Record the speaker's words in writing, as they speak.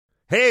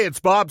Hey, it's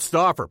Bob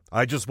Stauffer.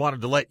 I just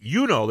wanted to let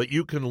you know that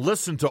you can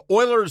listen to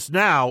Oilers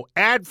Now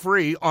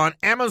ad-free on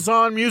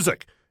Amazon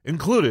Music,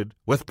 included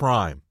with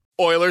Prime.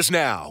 Oilers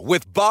Now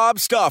with Bob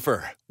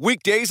Stauffer.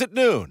 Weekdays at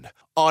noon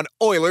on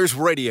Oilers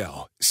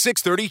Radio,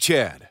 630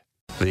 CHED.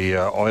 The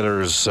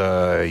Oilers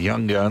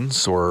Young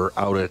Guns were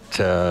out at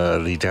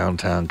the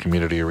downtown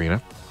community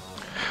arena.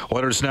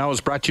 Oilers Now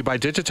is brought to you by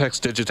Digitex.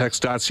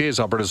 Digitex.ca is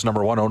Alberta's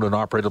 #1 owned and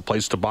operated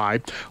place to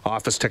buy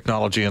office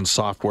technology and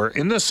software.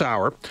 In this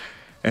hour,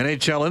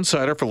 NHL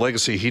insider for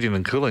Legacy Heating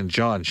and Cooling,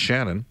 John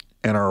Shannon,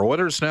 and our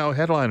Oilers Now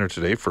headliner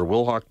today for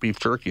Wilhauk Beef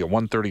Jerky at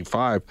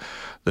 1:35,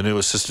 the new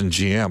assistant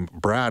GM,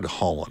 Brad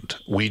Holland.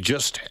 We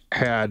just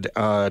had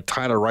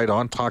Tyler Wright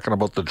on talking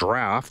about the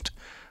draft.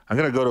 I'm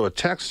going to go to a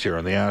text here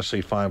on the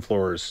Ashley Fine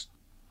Floors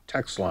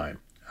text line.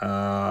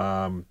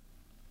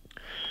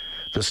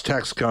 This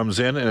text comes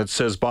in and it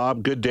says,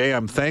 Bob, good day.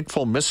 I'm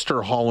thankful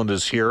Mr. Holland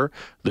is here.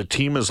 The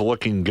team is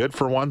looking good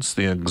for once.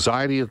 The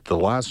anxiety that the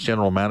last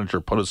general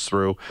manager put us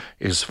through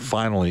is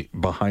finally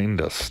behind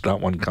us. That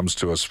one comes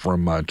to us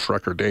from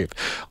Trucker Dave.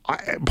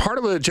 Part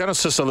of the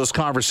genesis of this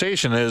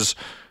conversation is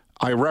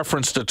I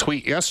referenced a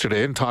tweet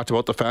yesterday and talked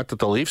about the fact that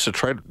the Leafs have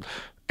tried.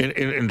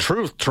 In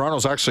truth,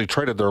 Toronto's actually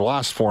traded their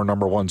last 4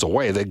 number ones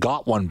away. They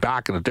got one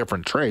back in a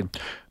different trade,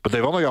 but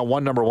they've only got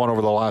one number one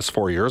over the last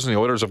 4 years, and the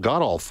Oilers have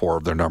got all 4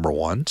 of their number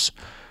ones.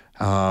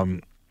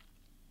 And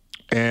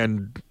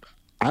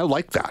I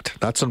like that.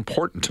 That's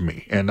important to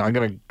me. And I'm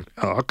going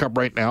to hook up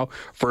right now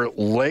for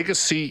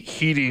Legacy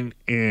Heating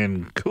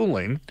and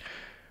Cooling.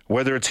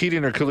 Whether it's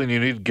heating or cooling,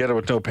 you need to get it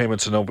with no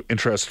payments and no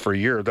interest for a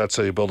year. That's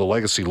how you build a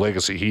legacy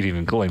Heating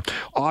and Cooling.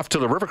 Off to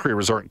the River Cree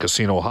Resort and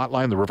Casino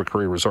hotline, the River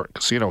Cree Resort and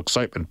Casino.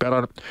 Excitement, bet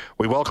on it.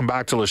 We welcome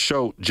back to the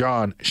show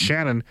John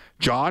Shannon.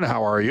 John,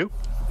 how are you?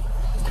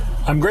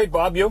 I'm great,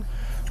 Bob. You?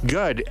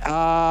 Good.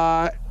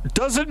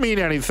 Doesn't mean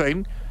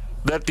anything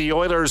that the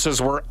Oilers,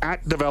 as we're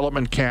at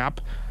development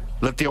camp,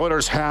 that the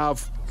Oilers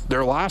have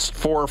their last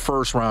 4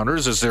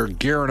 first-rounders as they're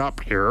gearing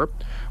up here.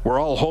 We're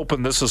all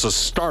hoping this is a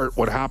start,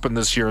 what happened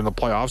this year in the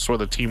playoffs where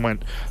the team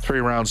went 3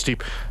 rounds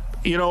deep.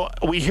 You know,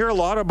 we hear a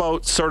lot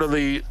about sort of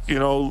the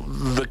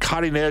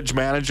cutting-edge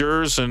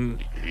managers,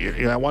 and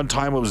at one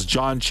time it was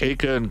John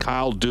Chayka and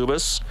Kyle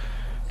Dubas,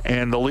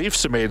 and the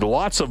Leafs have made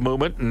lots of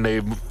movement, and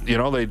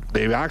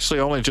they've actually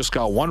only just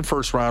got 1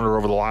 first-rounder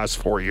over the last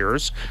 4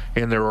 years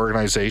in their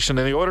organization,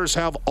 and the Oilers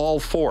have all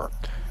 4.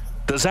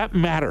 Does that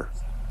matter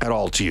at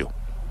all to you?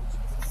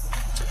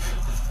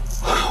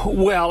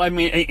 Well, I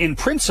mean, in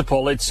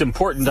principle, it's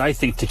important, I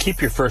think, to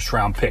keep your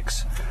first-round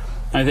picks.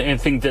 I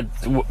think that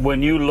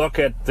when you look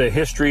at the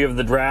history of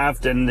the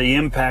draft and the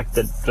impact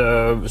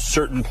that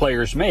certain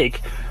players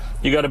make,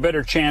 you got a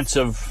better chance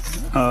of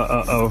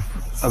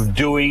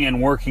doing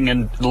and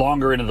working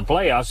longer into the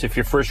playoffs if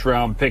your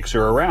first-round picks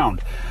are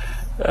around.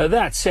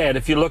 That said,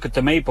 if you look at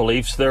the Maple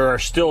Leafs, there are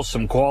still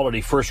some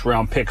quality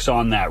first-round picks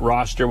on that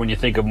roster when you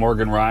think of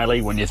Morgan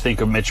Riley, when you think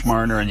of Mitch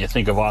Marner, and you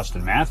think of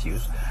Austin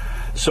Matthews.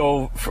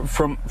 So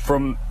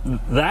from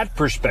that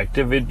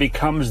perspective, it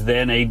becomes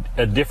then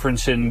a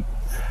difference in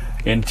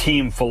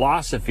team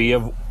philosophy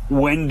of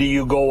when do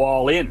you go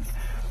all in.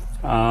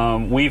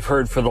 We've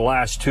heard for the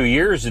last 2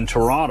 years in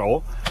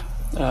Toronto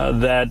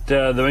that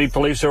the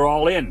Maple Leafs are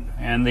all in,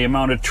 and the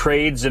amount of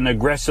trades and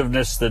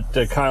aggressiveness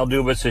that Kyle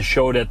Dubas has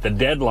showed at the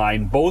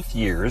deadline both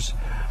years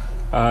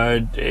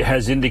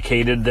has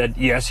indicated that,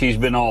 yes, he's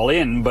been all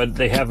in, but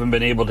they haven't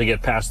been able to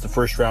get past the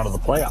first round of the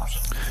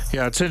playoffs.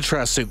 Yeah, it's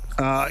interesting.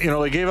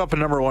 They gave up a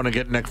number 1 to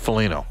get Nick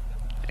Foligno,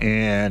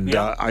 and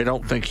I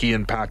don't think he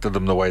impacted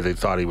them the way they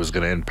thought he was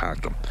going to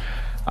impact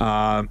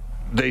them.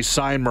 They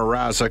signed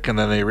Mrazek, and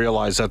then they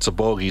realized that's a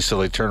bogey, so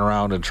they turn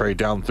around and trade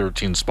down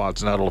 13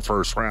 spots and out of the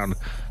first round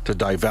to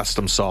divest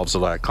themselves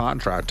of that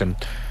contract. And,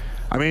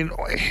 I mean,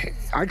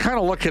 I kind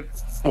of look at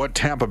what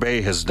Tampa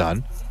Bay has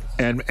done.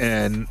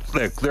 And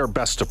they're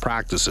best of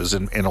practices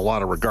in a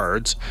lot of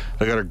regards.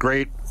 They got a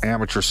great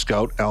amateur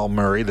scout, Al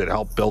Murray, that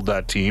helped build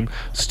that team.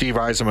 Steve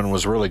Yzerman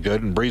was really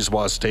good, and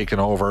Brisebois taken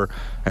over,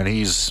 and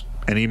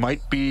he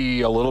might be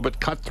a little bit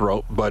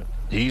cutthroat, but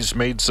he's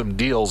made some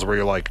deals where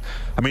you're like,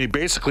 I mean, he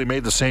basically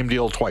made the same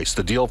deal twice: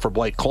 the deal for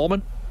Blake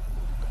Coleman,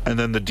 and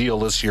then the deal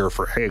this year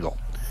for Hagel.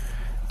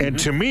 And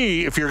to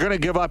me, if you're going to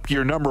give up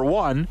your number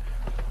 1.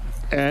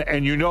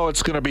 And you know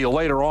it's going to be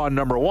later on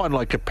number 1,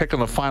 like a pick in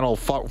the final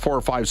 4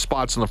 or 5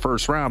 spots in the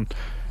first round.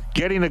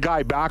 Getting a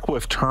guy back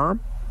with term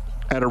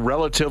at a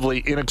relatively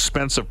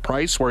inexpensive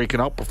price where he can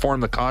outperform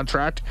the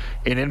contract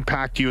and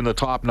impact you in the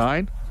top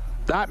 9,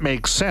 that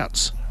makes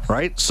sense,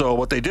 right? So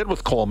what they did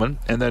with Coleman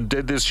and then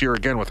did this year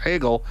again with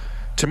Hagel,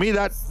 to me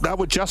that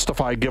would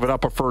justify giving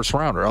up a first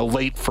rounder, a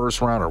late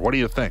first rounder. What do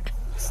you think?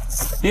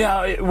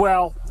 Yeah,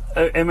 well,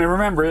 I mean,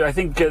 remember, I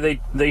think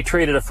they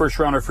traded a first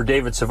rounder for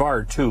David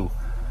Savard too.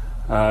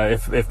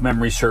 If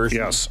memory serves.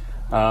 Yes.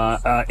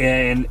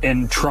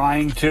 And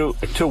trying to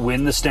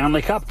win the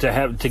Stanley Cup,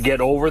 to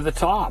get over the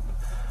top.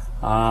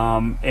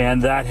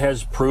 And that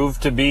has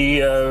proved to be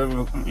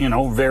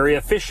very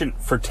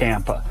efficient for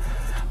Tampa.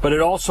 But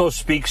it also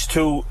speaks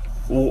to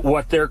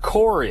what their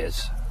core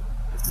is.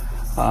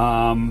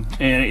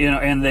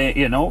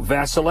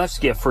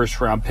 Vasilevsky a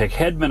first-round pick,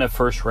 Hedman a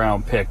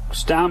first-round pick,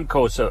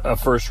 Stamkos a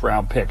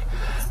first-round pick.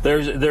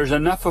 There's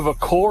enough of a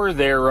core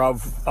there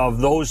of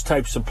those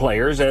types of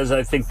players, as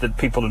I think that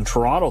people in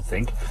Toronto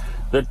think,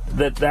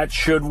 that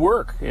should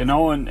work. And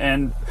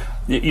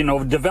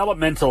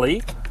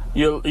developmentally,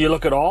 you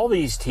look at all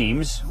these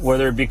teams,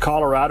 whether it be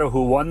Colorado,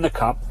 who won the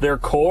Cup, their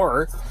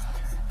core,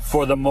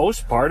 for the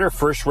most part, are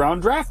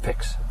first-round draft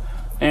picks.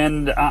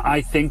 And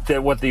I think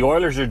that what the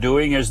Oilers are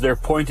doing is they're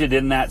pointed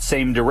in that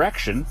same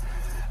direction.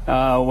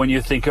 When you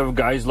think of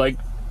guys like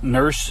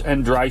Nurse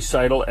and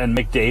Draisaitl and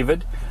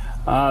McDavid,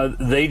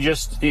 they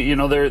just,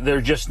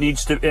 there just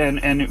needs to,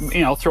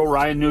 and throw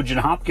Ryan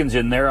Nugent-Hopkins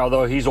in there,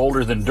 although he's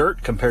older than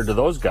dirt compared to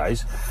those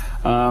guys.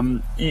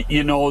 There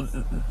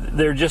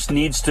just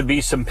needs to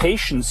be some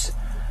patience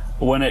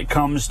when it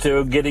comes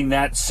to getting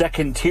that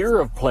second tier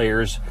of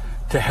players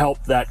to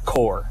help that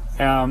core.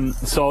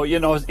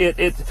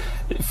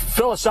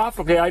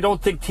 Philosophically, I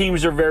don't think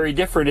teams are very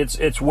different.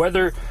 It's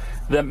whether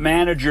the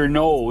manager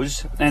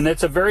knows, and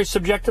it's a very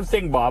subjective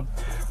thing, Bob,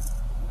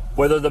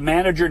 whether the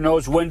manager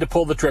knows when to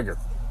pull the trigger.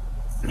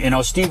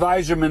 Steve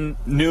Yzerman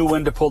knew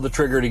when to pull the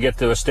trigger to get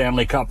to a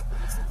Stanley Cup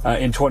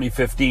in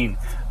 2015.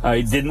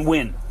 He didn't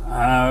win.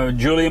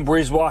 Julien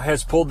Brisebois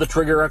has pulled the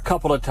trigger a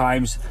couple of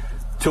times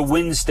to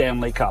win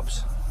Stanley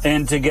Cups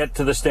and to get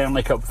to the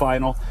Stanley Cup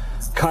final.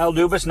 Kyle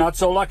Dubas, not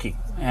so lucky.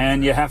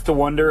 And you have to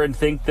wonder and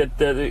think that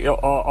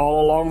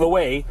all along the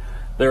way,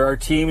 there are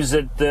teams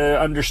that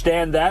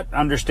understand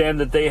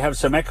that they have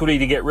some equity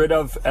to get rid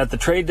of at the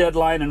trade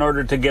deadline in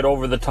order to get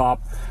over the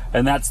top.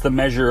 And that's the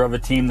measure of a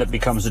team that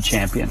becomes a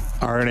champion.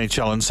 Our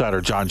NHL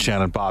insider, John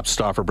Shannon, Bob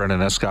Stauffer,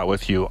 Brendan Escott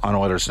with you on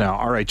Oilers Now.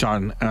 All right,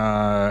 John,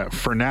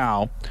 for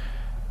now,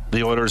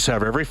 the Oilers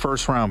have every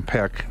first-round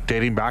pick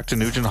dating back to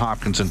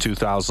Nugent-Hopkins in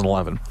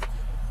 2011.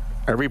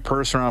 Every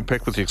first-round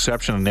pick with the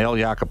exception of Nail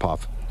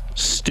Yakupov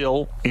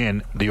still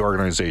in the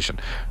organization.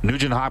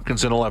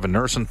 Nugent-Hopkins in 11,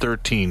 Nurse in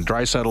 13,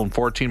 Draisaitl in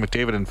 14,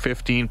 McDavid in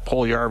 15,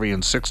 Puljujarvi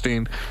in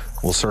 16.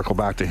 We'll circle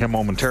back to him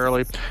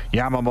momentarily.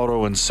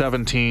 Yamamoto in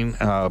 17,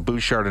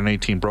 Bouchard in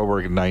 18,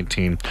 Broberg in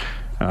 19,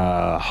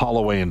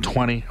 Holloway in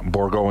 20,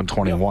 Bourgault in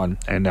 21,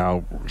 and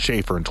now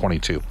Schaefer in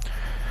 22.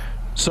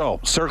 So,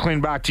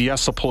 circling back to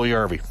Jesse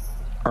Puljujarvi,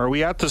 are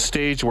we at the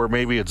stage where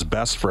maybe it's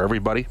best for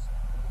everybody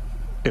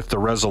if the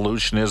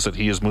resolution is that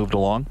he has moved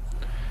along?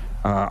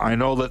 I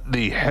know that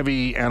the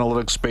heavy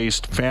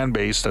analytics-based fan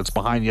base that's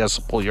behind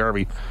Jesse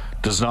Puljujarvi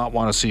does not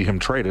want to see him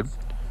traded.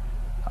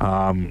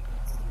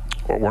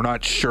 We're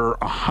not sure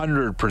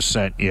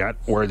 100% yet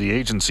where the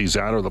agency's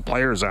at or the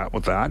player's at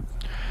with that.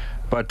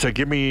 But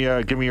give me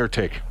your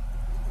take.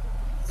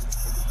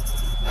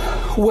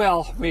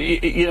 Well,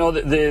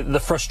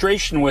 the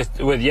frustration with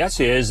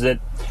Jesse is that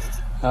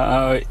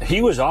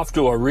he was off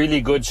to a really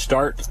good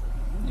start,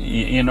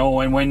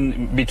 and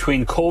when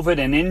between COVID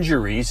and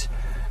injuries,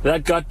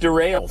 that got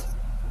derailed.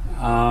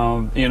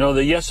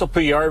 The Jesse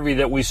Puljujarvi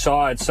that we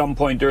saw at some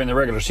point during the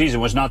regular season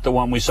was not the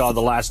one we saw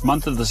the last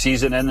month of the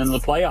season and in the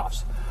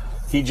playoffs.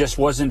 He just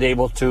wasn't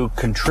able to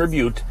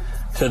contribute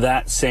to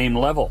that same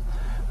level.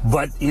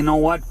 But you know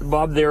what,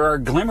 Bob? There are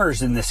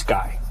glimmers in this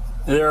guy.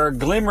 There are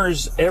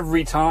glimmers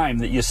every time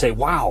that you say,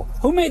 wow,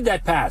 who made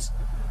that pass?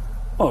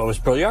 Oh, it was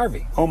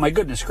Puljujarvi. Oh, my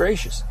goodness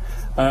gracious.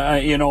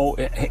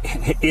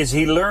 Is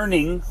he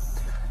learning?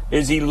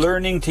 Is he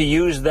learning to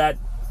use that,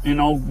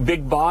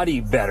 big body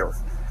better?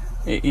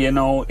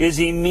 Is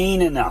he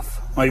mean enough?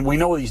 We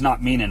know he's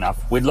not mean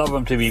enough. We'd love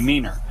him to be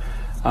meaner.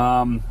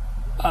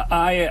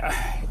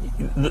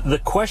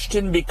 The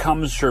question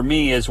becomes for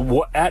me is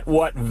at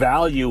what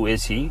value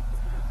is he?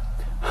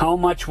 How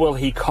much will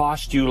he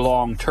cost you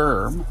long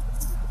term?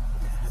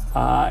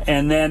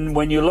 And then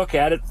when you look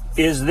at it,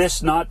 is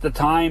this not the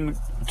time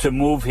to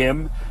move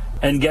him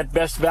and get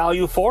best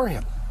value for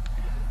him?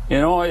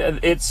 He's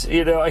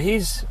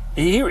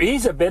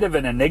a bit of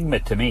an enigma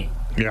to me.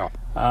 Yeah.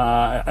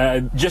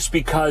 Just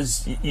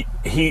because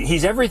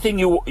he's everything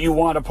you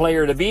want a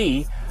player to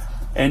be,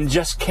 and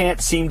just can't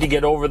seem to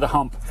get over the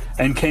hump.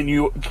 And can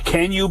you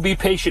be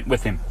patient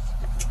with him?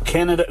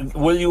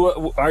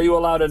 Are you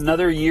allowed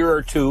another year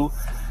or two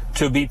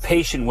to be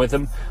patient with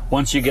him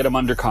once you get him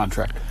under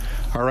contract?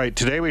 All right,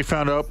 today we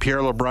found out,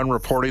 Pierre LeBrun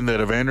reporting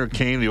that Evander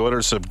Kane, the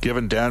Oilers have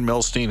given Dan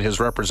Milstein, his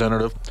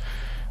representative,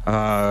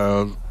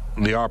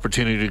 the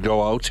opportunity to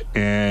go out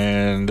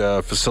and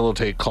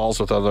facilitate calls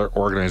with other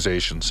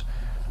organizations.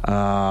 So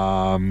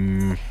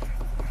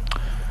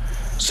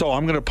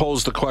I'm going to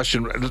pose the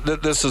question.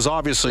 This is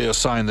obviously a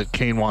sign that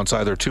Kane wants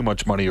either too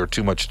much money or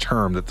too much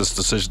term, that this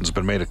decision's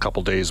been made a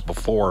couple days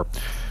before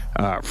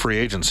free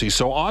agency.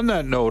 So on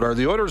that note, are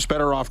the Oilers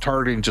better off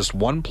targeting just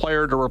one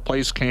player to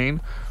replace Kane,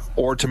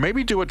 or to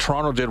maybe do what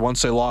Toronto did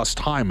once they lost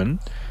Hyman,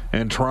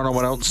 and Toronto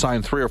went out and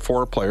signed 3 or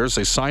 4 players?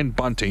 They signed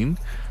Bunting.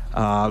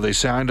 They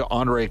signed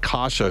Andre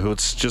Kasha, who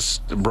it's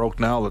just broke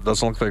now, that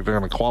doesn't look like they're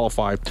going to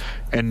qualify,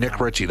 and Nick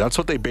Ritchie. That's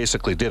what they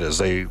basically did, is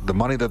the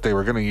money that they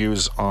were going to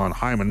use on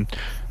Hyman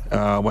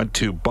went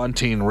to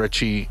Bunting,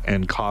 Ritchie,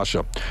 and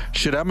Kasha.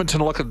 Should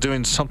Edmonton look at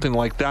doing something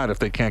like that if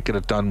they can't get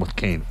it done with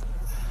Kane?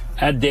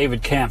 Add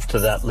David Kampf to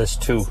that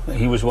list too.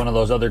 He was one of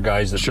those other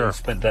guys that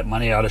spent that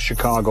money out of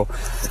Chicago.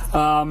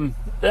 And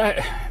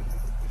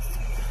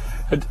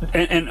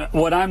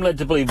what I'm led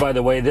to believe, by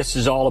the way, this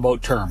is all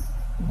about term,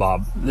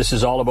 Bob. This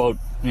is all about,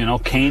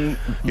 Kane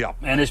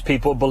and his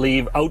people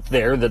believe out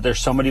there that there's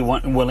somebody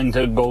willing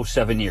to go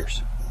 7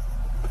 years.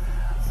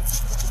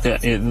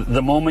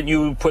 The moment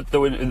you put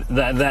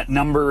that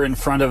number in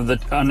front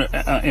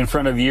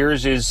of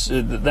years,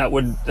 that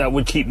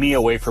would keep me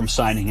away from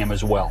signing him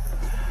as well.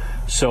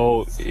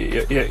 So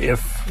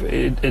if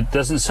it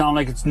doesn't sound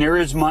like it's near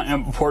as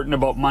important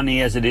about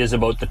money as it is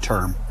about the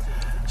term.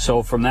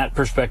 So from that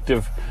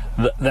perspective,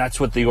 that's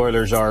what the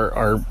Oilers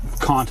are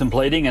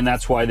contemplating, and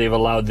that's why they've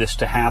allowed this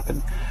to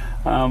happen.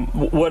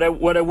 What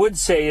I would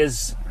say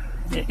is,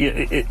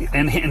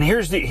 and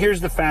here's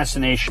the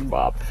fascination,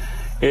 Bob,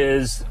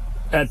 is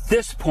at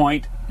this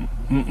point,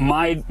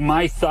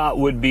 my thought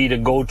would be to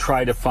go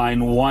try to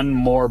find one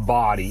more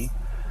body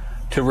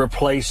to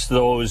replace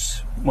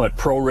those,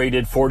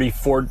 prorated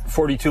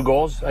 42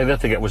 goals? I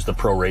think it was the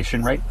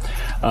proration, right?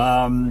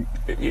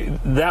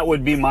 That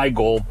would be my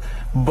goal.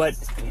 But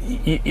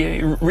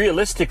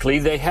realistically,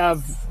 they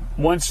have,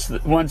 once 10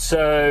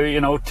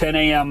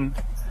 a.m.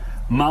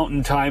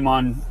 Mountain Time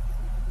on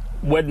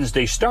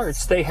Wednesday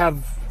starts, they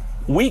have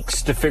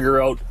weeks to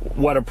figure out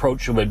what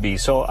approach it would be.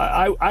 So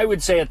I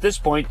would say at this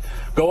point,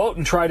 go out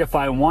and try to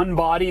find one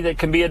body that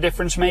can be a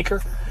difference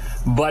maker.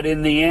 But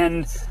in the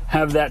end,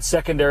 have that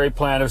secondary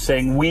plan of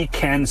saying we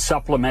can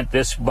supplement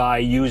this by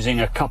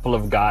using a couple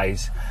of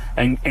guys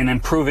and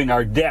improving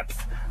our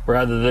depth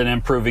rather than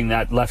improving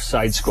that left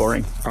side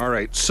scoring. All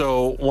right.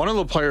 So one of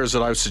the players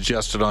that I've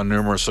suggested on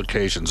numerous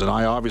occasions, and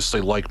I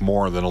obviously like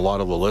more than a lot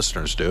of the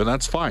listeners do, and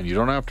that's fine. You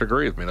don't have to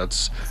agree with me.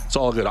 It's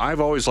all good. I've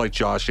always liked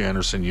Josh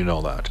Anderson. You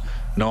know that.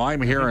 No,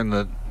 I'm hearing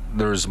that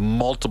there's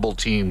multiple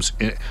teams.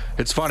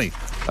 It's funny.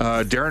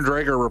 Darren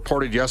Dreger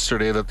reported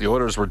yesterday that the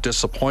Oilers were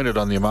disappointed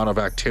on the amount of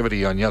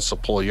activity on Jesse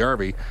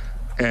Puljujarvi,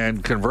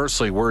 and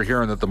conversely, we're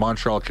hearing that the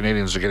Montreal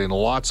Canadiens are getting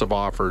lots of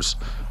offers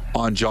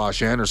on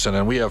Josh Anderson,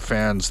 and we have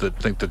fans that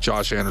think that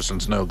Josh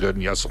Anderson's no good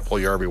and Jesse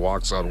Puljujarvi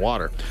walks on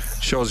water.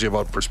 Shows you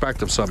about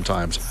perspective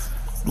sometimes.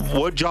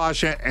 Would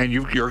Josh, and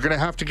you're going to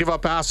have to give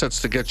up assets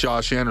to get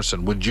Josh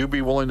Anderson. Would you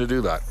be willing to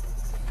do that?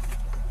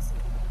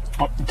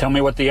 Tell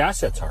me what the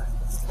assets are.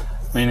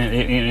 I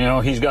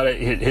mean, he's got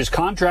his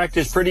contract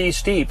is pretty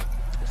steep.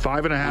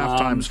 5.5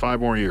 times 5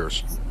 more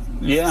years.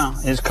 Yeah,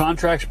 his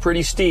contract's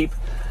pretty steep,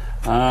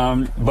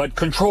 but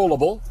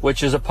controllable,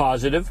 which is a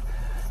positive.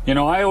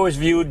 I always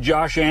viewed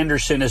Josh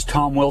Anderson as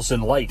Tom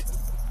Wilson light.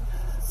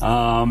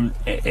 I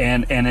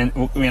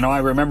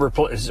remember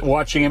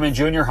watching him in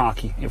junior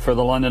hockey for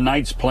the London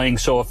Knights playing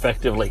so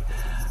effectively.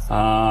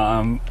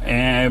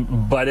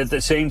 But at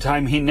the same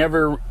time, he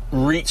never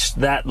reached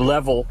that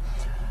level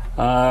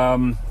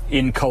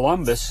in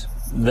Columbus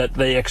that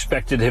they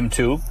expected him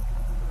to.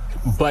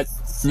 But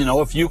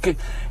if you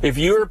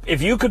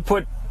could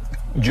put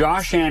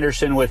Josh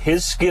Anderson with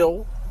his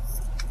skill,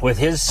 with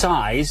his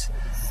size,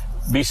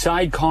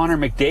 beside Connor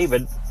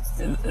McDavid,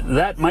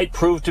 that might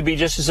prove to be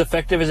just as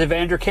effective as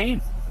Evander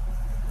Kane.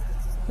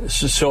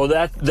 So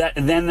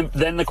then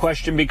the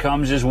question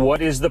becomes is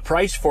what is the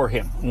price for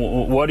him?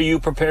 What are you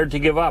prepared to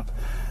give up?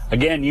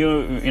 Again,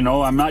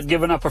 I'm not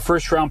giving up a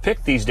first-round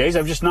pick these days.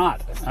 I'm just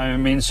not. I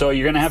mean, so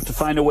you're going to have to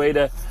find a way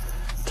to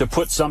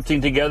put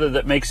something together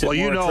that makes it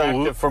more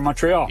attractive for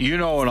Montreal.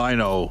 And I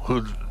know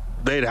who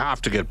they'd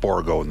have to get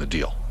Borgo in the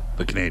deal,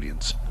 the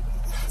Canadiens.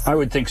 I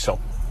would think so.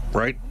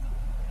 Right?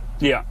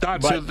 Yeah.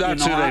 That's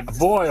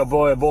boy, oh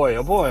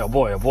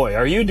boy.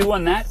 Are you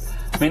doing that?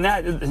 I'm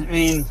not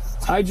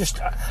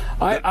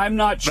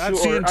sure.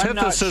 That's the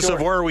antithesis of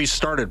where we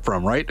started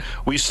from, right?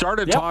 We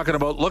started talking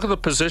about, look at the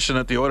position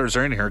that the Oilers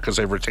are in here because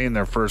they've retained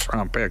their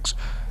first-round picks.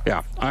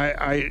 Yeah,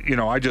 I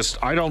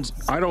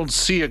don't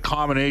see a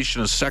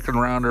combination of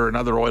second-rounder and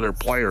other Oiler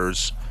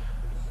players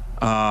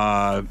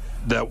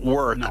that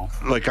work. No.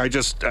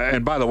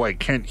 And by the way,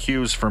 Kent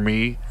Hughes for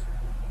me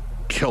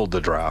killed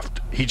the draft.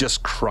 He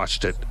just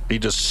crushed it. He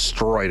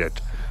destroyed it.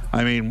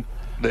 I mean,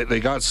 they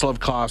got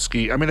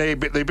Slavkovsky. I mean,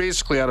 they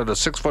basically added a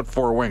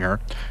 6'4" winger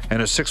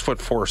and a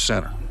 6'4"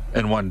 center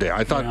in one day.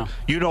 I thought,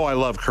 I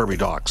love Kirby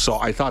Dach, so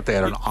I thought they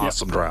had an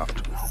awesome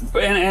draft.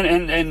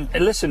 And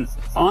listen,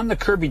 on the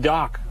Kirby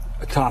Dach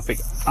topic,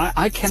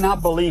 I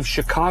cannot believe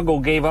Chicago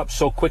gave up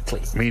so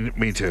quickly.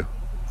 Me too.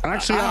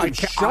 Actually, I'm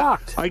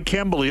shocked. I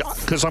can believe,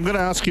 because I'm going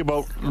to ask you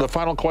about the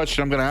final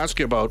question. I'm going to ask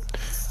you about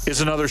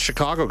is another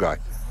Chicago guy.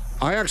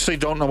 I actually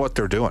don't know what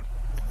they're doing.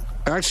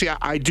 Actually,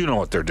 I do know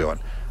what they're doing.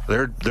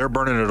 They're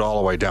burning it all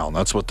the way down.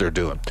 That's what they're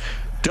doing.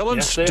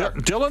 Dylan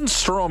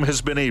Strome has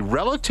been a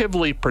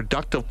relatively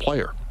productive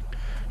player.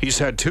 He's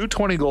had 2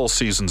 20-goal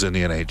seasons in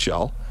the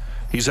NHL.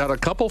 He's had a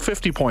couple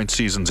 50-point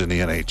seasons in the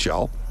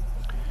NHL.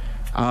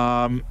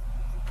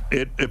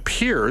 It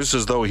appears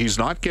as though he's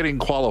not getting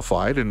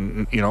qualified,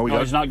 and he's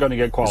not going to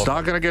get qualified. He's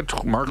not going to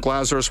get. Mark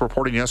Lazarus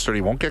reporting yesterday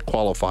he won't get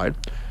qualified.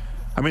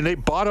 I mean, they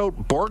bought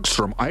out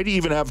Borgstrom. I'd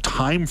even have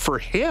time for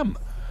him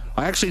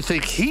I actually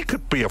think he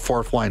could be a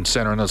fourth-line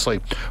center in this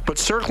league. But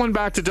circling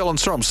back to Dylan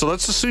Strome, so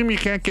let's assume you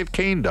can't get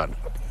Kane done.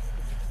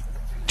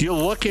 Do you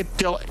look at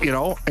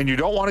Dylan, and you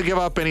don't want to give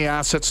up any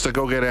assets to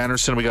go get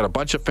Anderson? We got a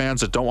bunch of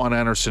fans that don't want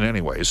Anderson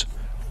anyways,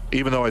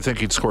 even though I think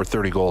he'd score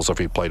 30 goals if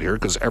he played here,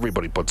 because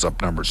everybody puts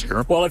up numbers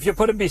here. Well, if you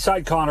put him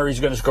beside Connor, he's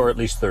going to score at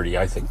least 30,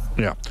 I think.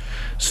 Yeah.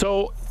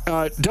 So,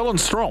 Dylan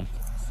Strome.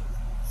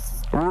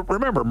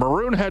 Remember,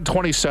 Maroon had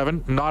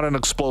 27, not an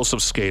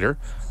explosive skater.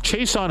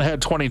 Chason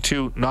had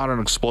 22, not an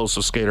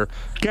explosive skater.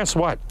 Guess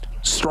what?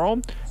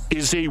 Strome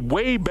is a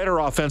way better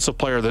offensive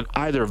player than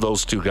either of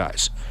those two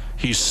guys.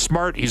 He's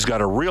smart. He's got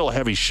a real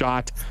heavy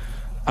shot.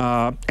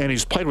 And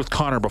he's played with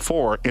Connor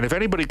before. And if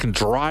anybody can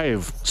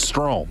drive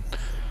Strome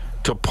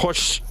to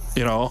push,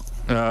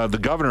 the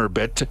governor a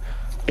bit,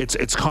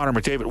 it's Connor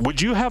McDavid.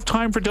 Would you have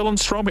time for Dylan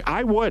Strome?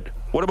 I would.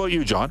 What about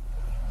you, John?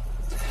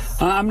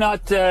 I'm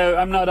not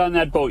on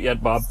that boat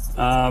yet, Bob.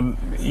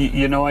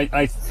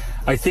 I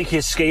think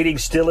his skating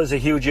still is a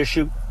huge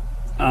issue,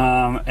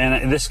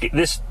 and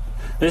this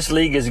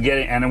league is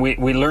getting, and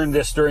we learned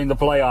this during the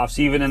playoffs,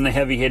 even in the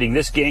heavy hitting.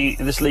 This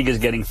league is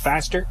getting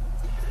faster,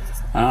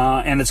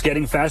 and it's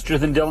getting faster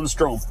than Dylan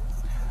Strome.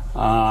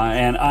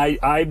 And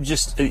I'm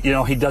just,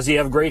 does he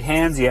have great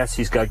hands? Yes,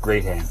 he's got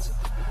great hands,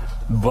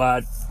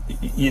 but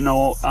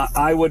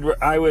I would,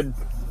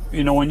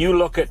 when you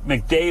look at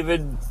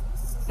McDavid.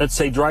 Let's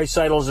say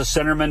Draisaitl's a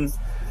centerman.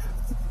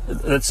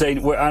 Let's say,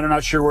 I'm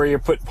not sure where you're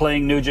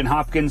playing Nugent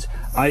Hopkins.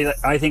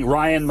 I think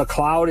Ryan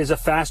McLeod is a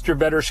faster,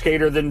 better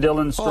skater than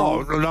Dylan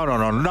Strome. Oh,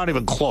 no, not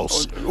even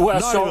close. Well,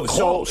 not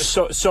close.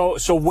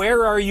 So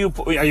where are you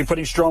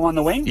putting Strome on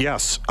the wing?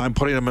 Yes, I'm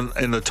putting him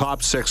in the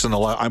top 6 in the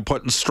left. I'm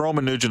putting Strome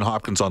and Nugent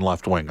Hopkins on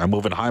left wing. I'm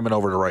moving Hyman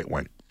over to right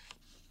wing.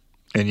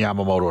 And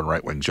Yamamoto in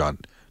right wing, John.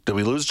 Did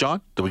we lose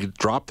John? Did we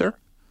drop there?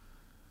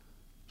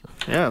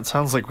 Yeah, it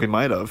sounds like we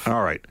might have.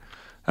 All right.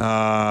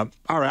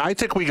 I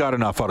think we got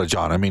enough out of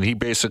John. I mean, he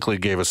basically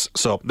gave us.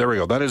 So there we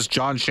go. That is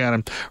John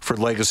Shannon for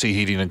Legacy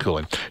Heating and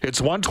Cooling.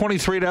 It's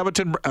 1:23 at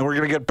Edmonton, and we're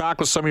going to get back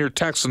with some of your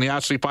texts on the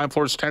Ashley Fine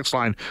Floors text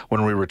line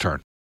when we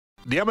return.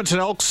 The Edmonton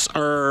Elks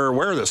are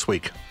where this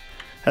week?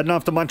 Heading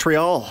off to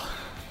Montreal.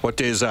 What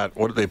day is that?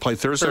 What do they play,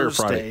 Thursday or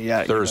Friday?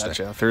 Yeah, Thursday.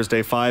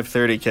 Thursday,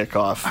 5:30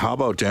 kickoff. How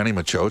about Danny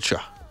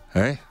Machocha?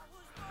 Hey?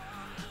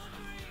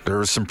 There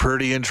were some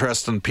pretty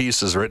interesting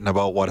pieces written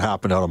about what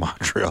happened out of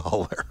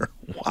Montreal there.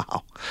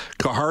 Wow.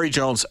 Kahari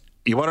Jones,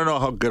 you want to know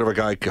how good of a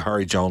guy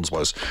Kahari Jones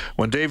was?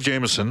 When Dave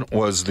Jameson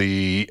was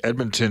the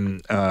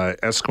Edmonton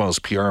Eskimos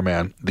PR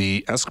man,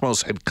 the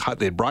Eskimos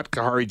they brought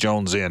Kahari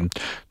Jones in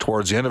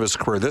towards the end of his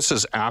career. This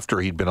is after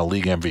he'd been a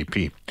league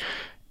MVP.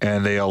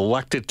 And they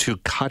elected to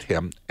cut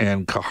him.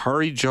 And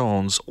Kahari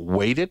Jones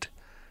waited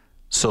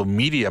so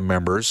media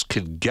members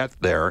could get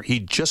there.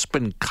 He'd just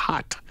been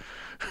cut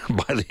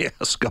by the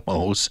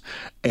Eskimos,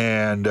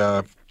 and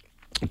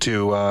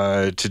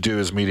to do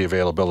his media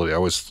availability. I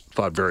always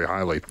thought very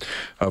highly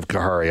of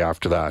Kahari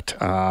after that.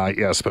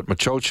 Yes, but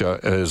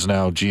Machocha is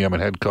now GM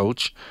and head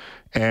coach.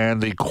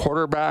 And the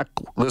quarterback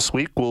this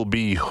week will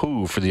be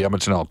who for the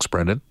Edmonton Elks,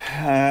 Brendan?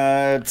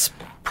 It's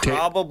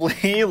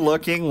probably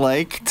looking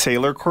like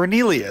Taylor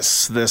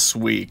Cornelius this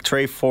week.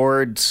 Trey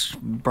Ford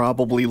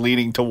probably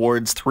leaning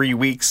towards 3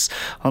 weeks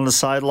on the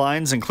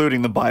sidelines,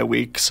 including the bye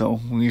week.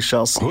 So we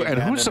shall see.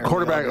 And who's the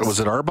quarterback?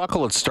 Was it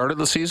Arbuckle that started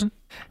the season?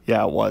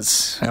 Yeah, it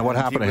was. And what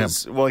happened to him?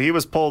 Well, he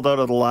was pulled out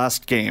of the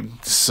last game.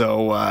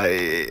 So,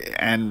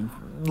 and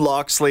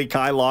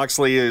Kyle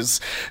Loxley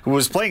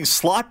was playing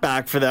slot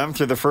back for them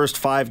through the first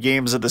 5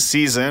 games of the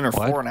season, or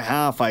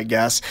 4.5, I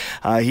guess.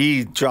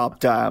 He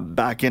dropped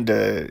back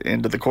into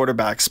the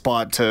quarterback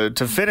spot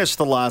to finish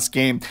the last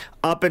game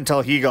up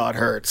until he got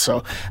hurt.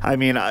 So, I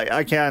mean,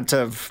 I can't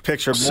have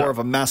pictured more of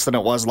a mess than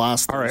it was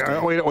last Thursday.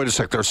 All right, wait a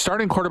sec. Their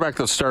starting quarterback at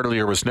the start of the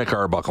year was Nick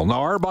Arbuckle.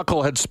 Now,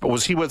 Arbuckle where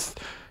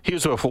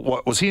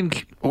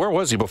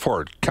was he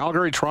before?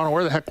 Calgary, Toronto?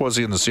 Where the heck was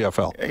he in the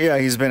CFL? Yeah,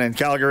 he's been in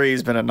Calgary.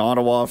 He's been in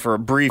Ottawa for a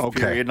brief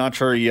period. Not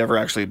sure he ever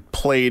actually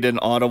played in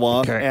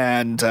Ottawa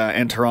and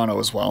in Toronto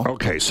as well.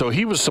 Okay, so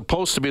he was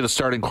supposed to be the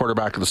starting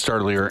quarterback at the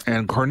start of the year,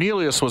 and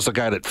Cornelius was the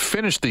guy that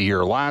finished the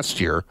year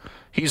last year.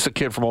 He's the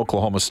kid from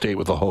Oklahoma State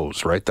with a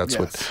hose, right? That's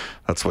what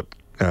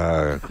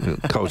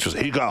coach was.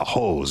 He got a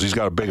hose. He's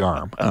got a big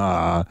arm.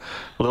 A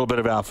little bit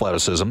of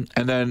athleticism.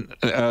 And then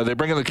they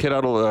bring in the kid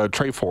out of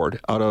Trey Ford,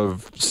 out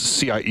of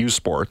CIU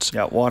Sports.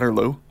 Yeah,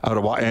 Waterloo.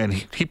 And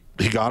he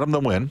got him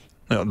the win,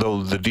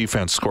 though the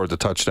defense scored the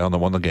touchdown that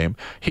won the game.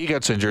 He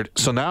gets injured.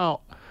 So now,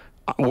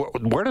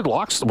 where did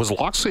was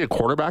Loxley a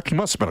quarterback? He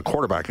must have been a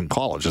quarterback in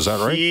college. Is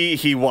that right?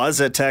 He was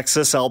at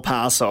Texas El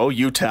Paso,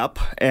 UTEP,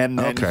 and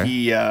then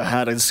he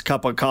had his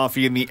cup of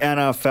coffee in the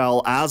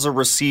NFL as a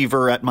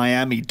receiver at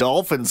Miami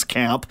Dolphins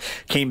camp.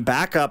 Came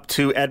back up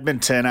to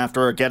Edmonton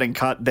after getting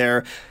cut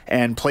there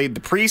and played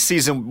the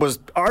preseason. Was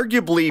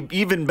arguably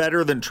even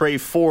better than Trey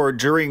Ford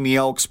during the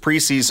Elks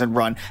preseason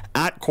run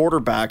at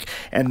quarterback.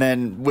 And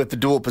then with the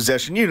dual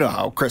position, you know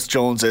how Chris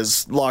Jones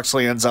is.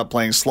 Loxley ends up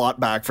playing slot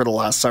back for the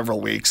last several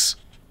weeks.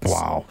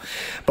 Wow.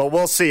 But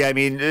we'll see. I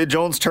mean,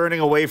 Jones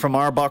turning away from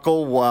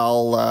Arbuckle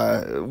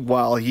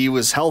while he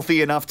was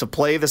healthy enough to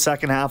play the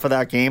second half of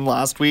that game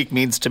last week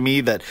means to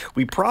me that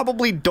we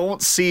probably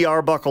don't see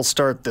Arbuckle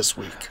start this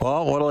week.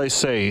 Well, what do I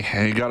say?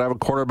 You got to have a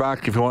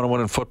quarterback. If you want to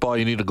win in football,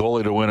 you need a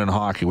goalie to win in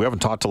hockey. We haven't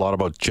talked a lot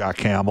about Jack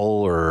Campbell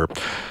or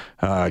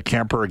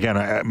Kemper.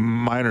 Again,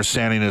 my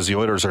understanding is the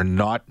Oilers are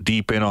not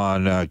deep in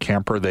on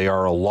Kemper. They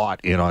are a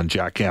lot in on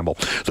Jack Campbell.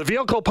 The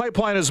vehicle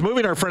pipeline is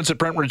moving. Our friends at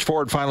Brentridge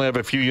Ford finally have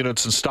a few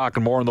units in stock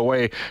and more on the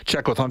way.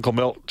 Check with Uncle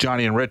Milt,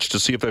 Johnny, and Rich to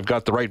see if they've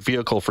got the right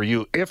vehicle for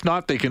you. If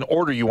not, they can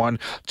order you one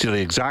to the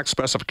exact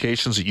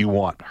specifications that you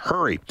want.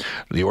 Hurry.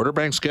 The order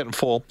bank's getting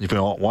full. If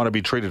you want to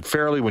be treated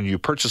fairly when you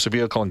purchase a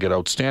vehicle and get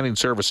outstanding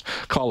service,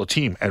 call a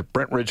team at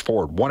Brentridge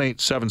Ford,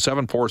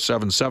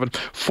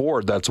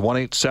 1-877-477-FORD. That's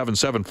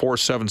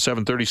 1-877-477-3673.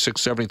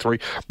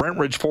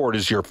 Brentridge Ford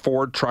is your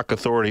Ford truck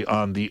authority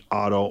on the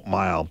Auto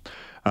Mile.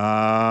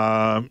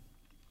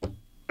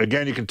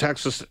 Again, you can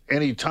text us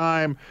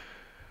anytime.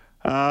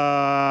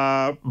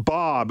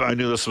 Bob, I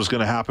knew this was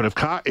going to happen.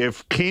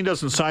 If Kane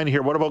doesn't sign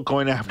here, what about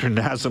going after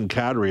Nazem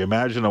Kadri?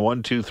 Imagine a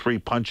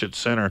 1-2-3 punch at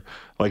center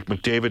like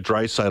McDavid,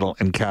 Draisaitl,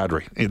 and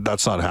Kadri.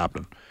 That's not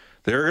happening.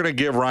 They're going to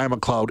give Ryan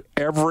McLeod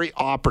every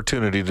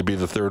opportunity to be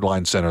the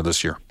third-line center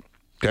this year.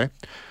 Okay?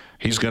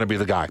 He's going to be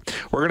the guy.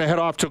 We're going to head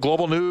off to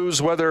Global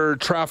News Weather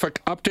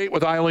Traffic Update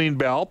with Eileen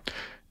Bell.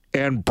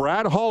 And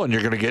Brad Holland,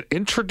 you're going to get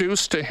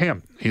introduced to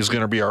him. He's going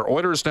to be our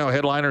Oilers Now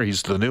headliner.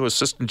 He's the new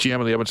assistant GM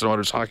of the Edmonton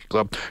Oilers Hockey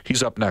Club.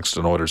 He's up next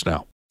on Oilers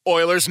Now.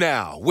 Oilers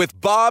Now with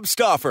Bob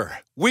Stauffer.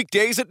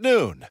 Weekdays at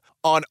noon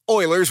on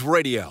Oilers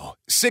Radio,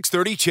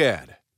 630 CHED.